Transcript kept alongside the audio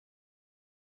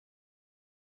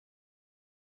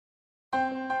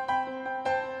I'm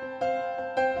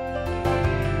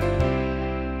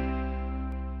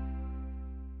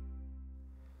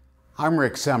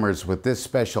Rick Summers with this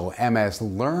special MS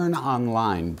Learn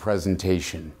Online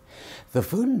presentation. The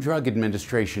Food and Drug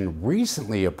Administration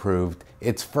recently approved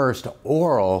its first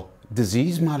oral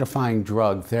disease-modifying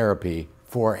drug therapy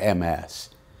for MS.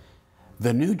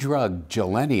 The new drug,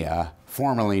 Gilenya,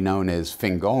 formerly known as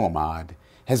fingolimod,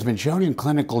 has been shown in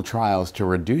clinical trials to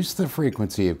reduce the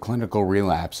frequency of clinical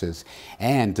relapses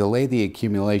and delay the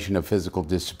accumulation of physical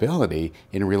disability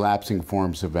in relapsing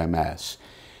forms of MS.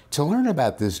 To learn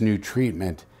about this new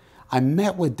treatment, I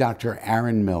met with Dr.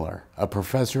 Aaron Miller, a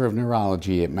professor of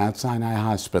neurology at Mount Sinai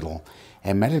Hospital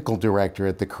and medical director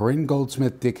at the Corinne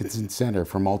Goldsmith Dickinson Center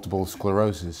for Multiple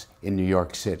Sclerosis in New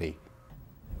York City.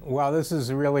 Well, this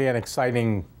is really an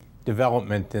exciting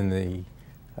development in the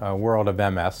world of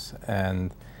MS,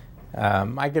 and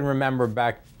I can remember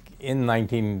back in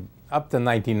up to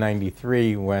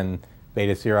 1993 when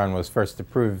beta-seron was first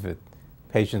approved, that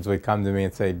patients would come to me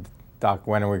and say, "Doc,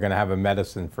 when are we going to have a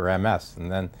medicine for MS?" And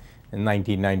then in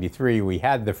 1993, we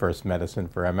had the first medicine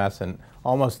for MS, and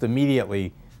almost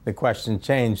immediately the question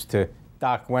changed to,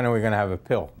 "Doc, when are we going to have a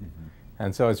pill?"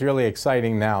 And so it's really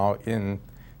exciting now in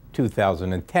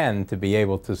 2010 to be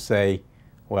able to say,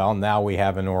 well, now we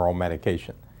have an oral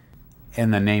medication.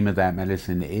 And the name of that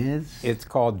medicine is? It's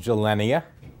called Gilenya,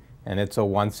 and it's a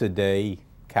once-a-day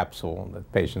capsule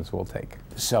that patients will take.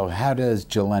 So how does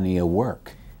Gilenya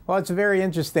work? Well, it's a very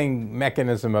interesting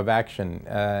mechanism of action.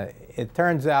 It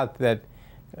turns out that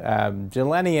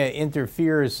Gilenya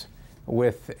interferes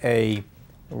with a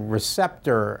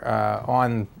receptor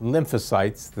on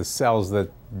lymphocytes, the cells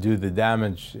that do the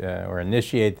damage or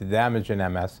initiate the damage in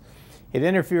MS. It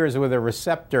interferes with a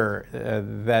receptor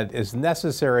that is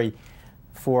necessary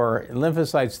for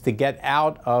lymphocytes to get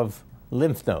out of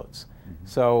lymph nodes.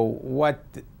 So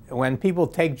when people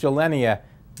take Gilenya,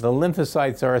 the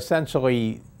lymphocytes are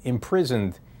essentially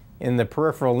imprisoned in the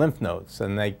peripheral lymph nodes,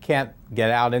 and they can't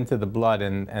get out into the blood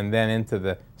and then into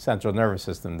the central nervous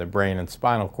system, the brain and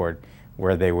spinal cord,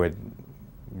 where they would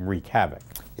wreak havoc.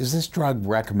 Is this drug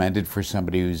recommended for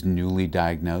somebody who's newly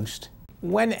diagnosed?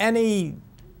 When any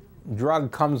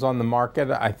drug comes on the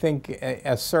market, I think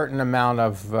a certain amount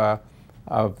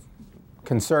of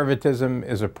conservatism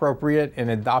is appropriate in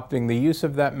adopting the use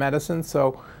of that medicine.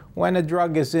 So when a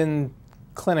drug is in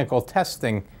clinical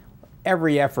testing,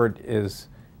 every effort is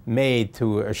made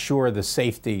to assure the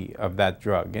safety of that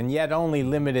drug. And yet only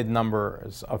limited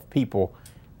numbers of people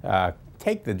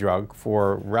take the drug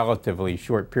for relatively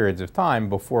short periods of time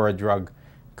before a drug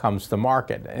comes to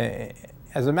market.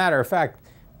 As a matter of fact,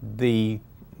 the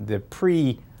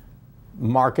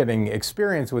pre-marketing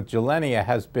experience with Gilenya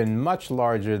has been much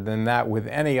larger than that with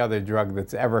any other drug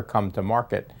that's ever come to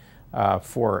market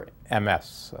for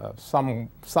MS.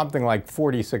 Something like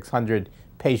 4,600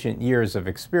 patient years of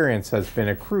experience has been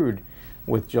accrued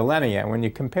with Gilenya. When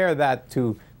you compare that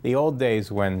to the old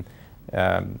days when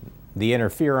the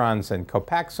interferons and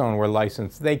Copaxone were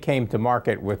licensed, they came to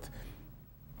market with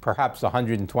perhaps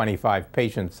 125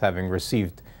 patients having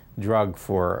received drug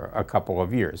for a couple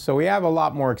of years. So we have a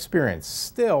lot more experience.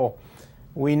 Still,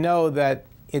 we know that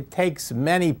it takes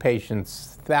many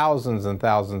patients, thousands and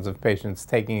thousands of patients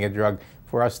taking a drug,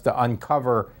 for us to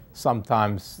uncover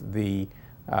sometimes the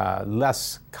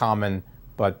less common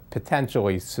but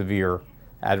potentially severe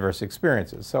adverse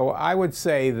experiences. So I would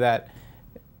say that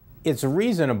it's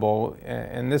reasonable,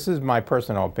 and this is my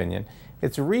personal opinion,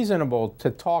 it's reasonable to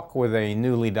talk with a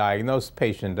newly diagnosed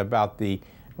patient about the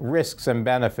risks and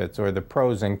benefits or the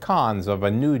pros and cons of a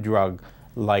new drug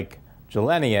like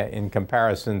Gilenya in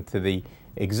comparison to the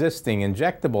existing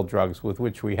injectable drugs with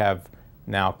which we have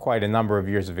now quite a number of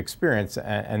years of experience,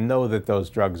 and know that those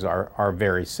drugs are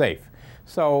very safe.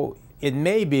 So it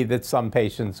may be that some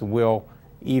patients will,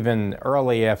 even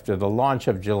early after the launch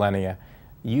of Gilenya,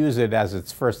 use it as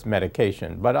its first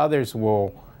medication, but others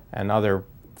will, and other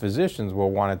physicians will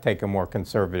want to take a more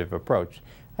conservative approach.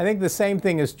 I think the same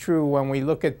thing is true when we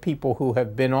look at people who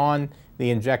have been on the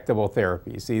injectable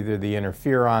therapies, either the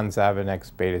interferons,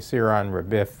 Avonex, beta-seron,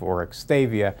 Rebif, or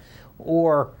Extavia,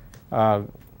 or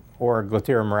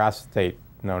glutathione acetate,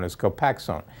 known as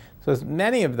Copaxone. So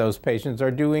many of those patients are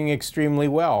doing extremely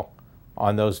well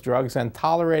on those drugs and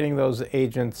tolerating those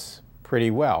agents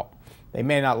pretty well. They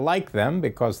may not like them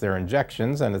because they're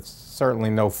injections, and it's certainly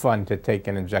no fun to take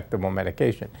an injectable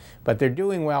medication, but they're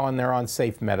doing well and they're on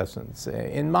safe medicines.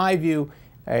 In my view,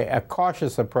 a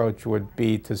cautious approach would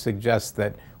be to suggest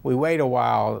that we wait a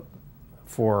while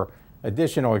for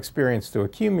additional experience to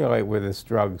accumulate with this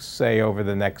drug, say over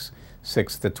the next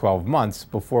 6 to 12 months,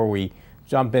 before we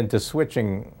jump into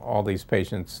switching all these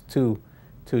patients to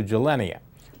Gilenya.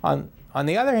 On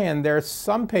the other hand, there are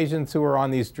some patients who are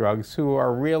on these drugs who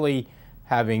are really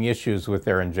having issues with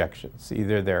their injections.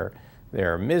 Either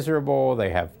they're miserable,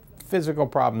 they have physical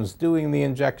problems doing the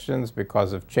injections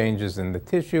because of changes in the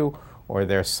tissue, or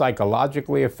they're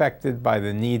psychologically affected by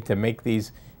the need to make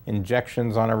these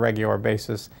injections on a regular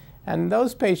basis. And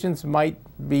those patients might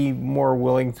be more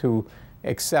willing to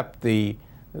accept the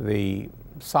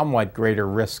somewhat greater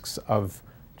risks of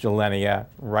Gilenya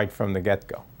right from the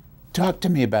get-go. Talk to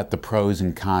me about the pros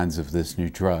and cons of this new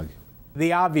drug.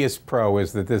 The obvious pro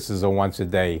is that this is a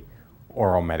once-a-day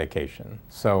oral medication.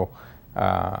 So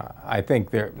I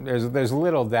think there's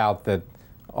little doubt that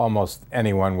almost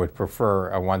anyone would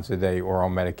prefer a once-a-day oral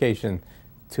medication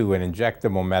to an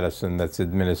injectable medicine that's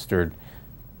administered,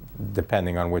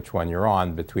 depending on which one you're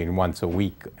on, between once a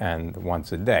week and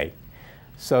once a day.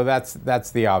 So that's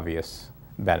the obvious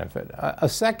benefit. A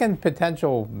second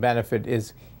potential benefit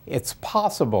is it's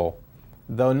possible,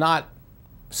 though not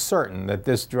certain, that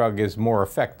this drug is more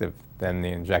effective than the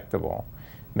injectable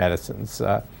medicines.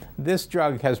 This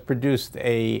drug has produced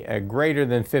a greater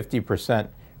than 50%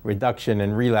 reduction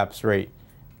in relapse rate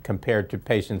compared to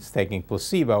patients taking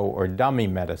placebo or dummy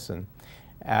medicine,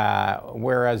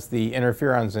 whereas the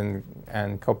interferons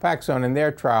and Copaxone in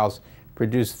their trials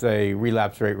produced a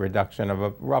relapse rate reduction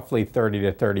of roughly 30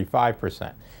 to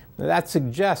 35%. That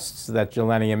suggests that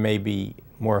Gilenya may be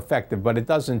more effective, but it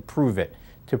doesn't prove it.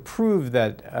 To prove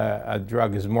that a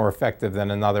drug is more effective than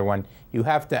another one, you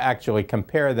have to actually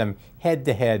compare them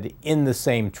head-to-head in the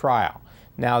same trial.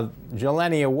 Now,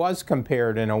 Gilenya was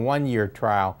compared in a one-year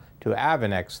trial to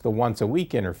Avonex, the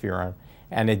once-a-week interferon,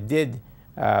 and it did,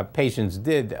 patients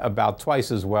did about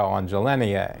twice as well on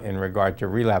Gilenya in regard to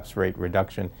relapse rate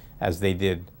reduction as they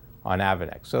did on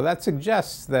Avonex. So that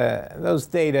suggests that those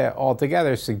data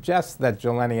altogether suggest that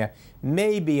Gilenya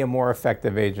may be a more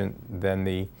effective agent than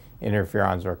the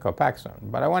interferons or Copaxone.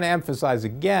 But I want to emphasize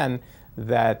again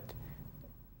that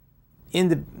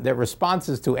the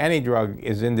responses to any drug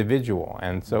is individual,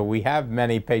 and so we have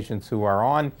many patients who are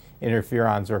on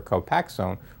interferons or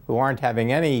Copaxone who aren't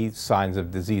having any signs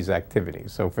of disease activity.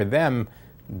 So for them,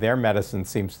 their medicine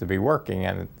seems to be working,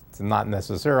 and it's not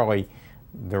necessarily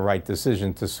the right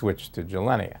decision to switch to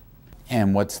Gilenya.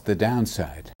 And what's the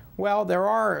downside? Well, there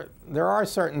are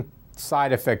certain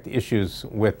side effect issues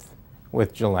with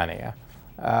Gilenya.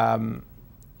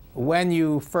 When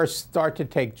you first start to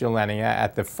take Gilenya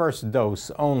at the first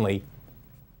dose only,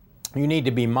 you need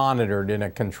to be monitored in a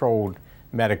controlled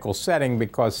medical setting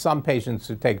because some patients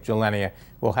who take Gilenya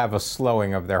will have a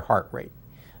slowing of their heart rate.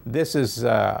 This is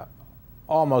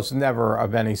almost never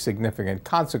of any significant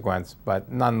consequence, but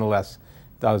nonetheless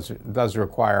does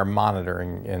require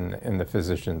monitoring in the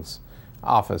physician's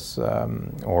office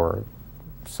or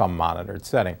some monitored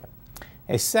setting.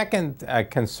 A second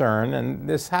concern, and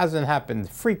this hasn't happened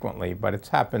frequently, but it's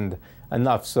happened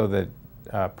enough so that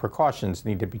precautions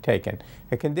need to be taken.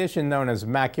 A condition known as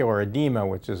macular edema,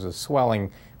 which is a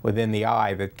swelling within the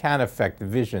eye that can affect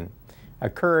vision,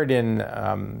 occurred in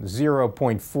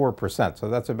 0.4%. So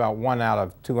that's about 1 out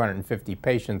of 250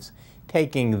 patients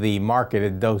taking the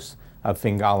marketed dose of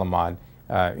fingolimod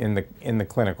in the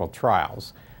clinical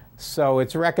trials. So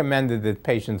it's recommended that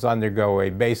patients undergo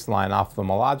a baseline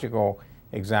ophthalmological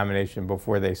examination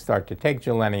before they start to take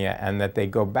Gilenya, and that they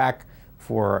go back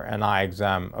for an eye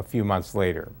exam a few months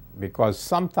later, because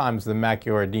sometimes the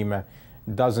macular edema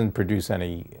doesn't produce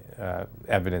any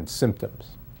evident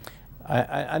symptoms.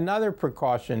 Another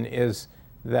precaution is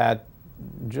that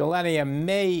Gilenya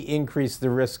may increase the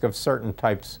risk of certain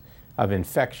types of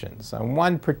infections.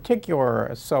 One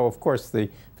particular, so of course the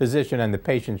physician and the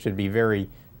patient should be very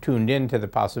tuned into the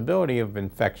possibility of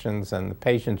infections, and the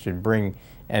patient should bring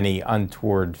any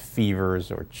untoward fevers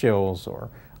or chills or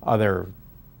other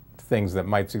things that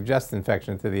might suggest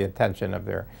infection to the attention of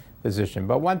their physician.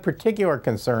 But one particular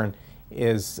concern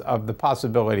is of the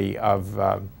possibility of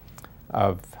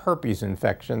herpes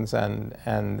infections,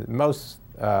 and most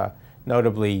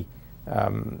notably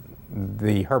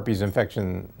the herpes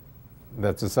infection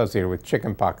that's associated with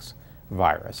chickenpox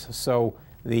virus. So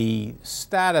the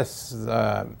status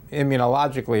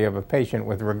immunologically of a patient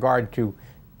with regard to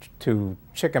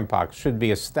chickenpox should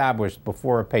be established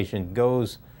before a patient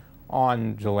goes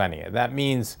on Gilenya. That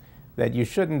means that you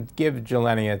shouldn't give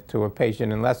Gilenya to a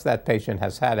patient unless that patient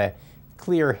has had a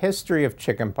clear history of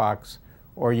chickenpox,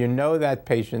 or you know that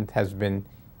patient has been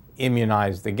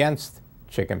immunized against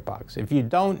chickenpox. If you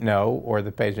don't know, or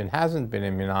the patient hasn't been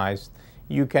immunized,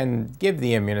 you can give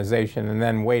the immunization and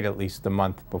then wait at least a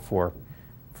month for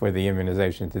the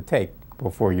immunization to take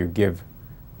before you give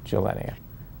Gilenya.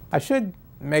 I should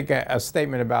make a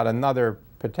statement about another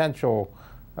potential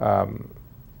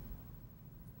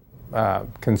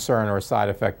concern or side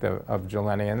effect of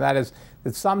Gilenya, and that is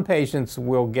that some patients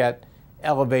will get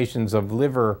elevations of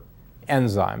liver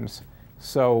enzymes.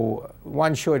 So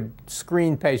one should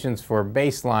screen patients for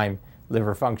baseline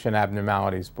liver function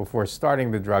abnormalities before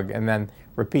starting the drug, and then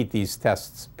repeat these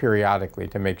tests periodically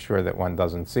to make sure that one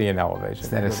doesn't see an elevation. Is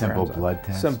that a simple blood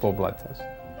test? Simple blood test.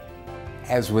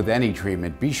 As with any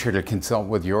treatment, be sure to consult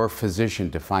with your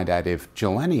physician to find out if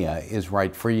Gilenya is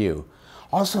right for you.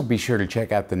 Also, be sure to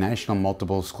check out the National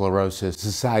Multiple Sclerosis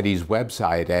Society's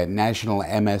website at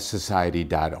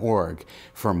nationalmssociety.org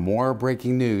for more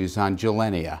breaking news on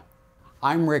Gilenya.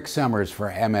 I'm Rick Summers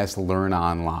for MS Learn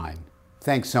Online.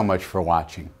 Thanks so much for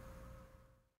watching.